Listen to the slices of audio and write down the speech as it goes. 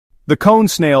The cone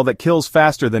snail that kills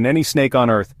faster than any snake on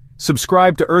Earth.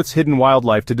 Subscribe to Earth's Hidden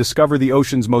Wildlife to discover the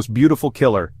ocean's most beautiful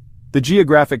killer. The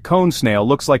geographic cone snail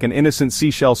looks like an innocent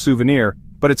seashell souvenir,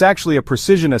 but it's actually a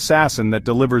precision assassin that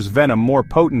delivers venom more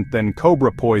potent than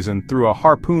cobra poison through a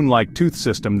harpoon-like tooth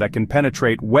system that can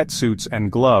penetrate wetsuits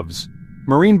and gloves.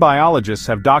 Marine biologists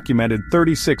have documented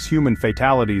 36 human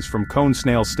fatalities from cone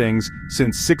snail stings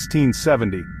since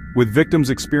 1670, with victims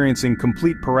experiencing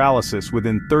complete paralysis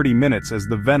within 30 minutes as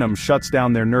the venom shuts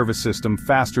down their nervous system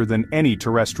faster than any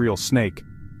terrestrial snake.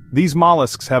 These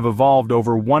mollusks have evolved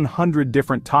over 100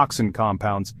 different toxin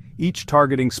compounds, each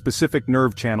targeting specific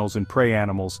nerve channels in prey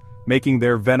animals, making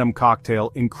their venom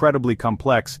cocktail incredibly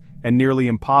complex and nearly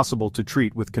impossible to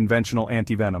treat with conventional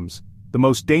antivenoms. The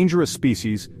most dangerous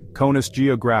species, Conus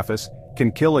geographus,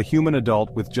 can kill a human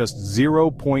adult with just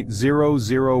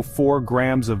 0.004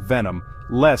 grams of venom,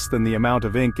 less than the amount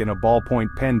of ink in a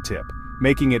ballpoint pen tip,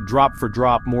 making it drop for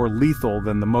drop more lethal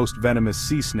than the most venomous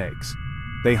sea snakes.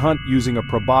 They hunt using a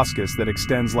proboscis that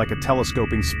extends like a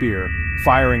telescoping spear,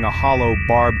 firing a hollow,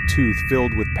 barbed tooth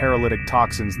filled with paralytic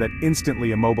toxins that instantly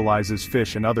immobilizes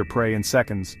fish and other prey in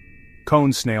seconds.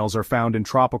 Cone snails are found in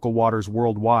tropical waters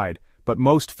worldwide, but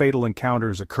most fatal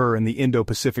encounters occur in the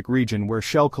Indo-Pacific region where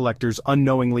shell collectors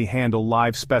unknowingly handle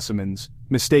live specimens,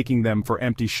 mistaking them for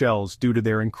empty shells due to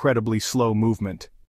their incredibly slow movement.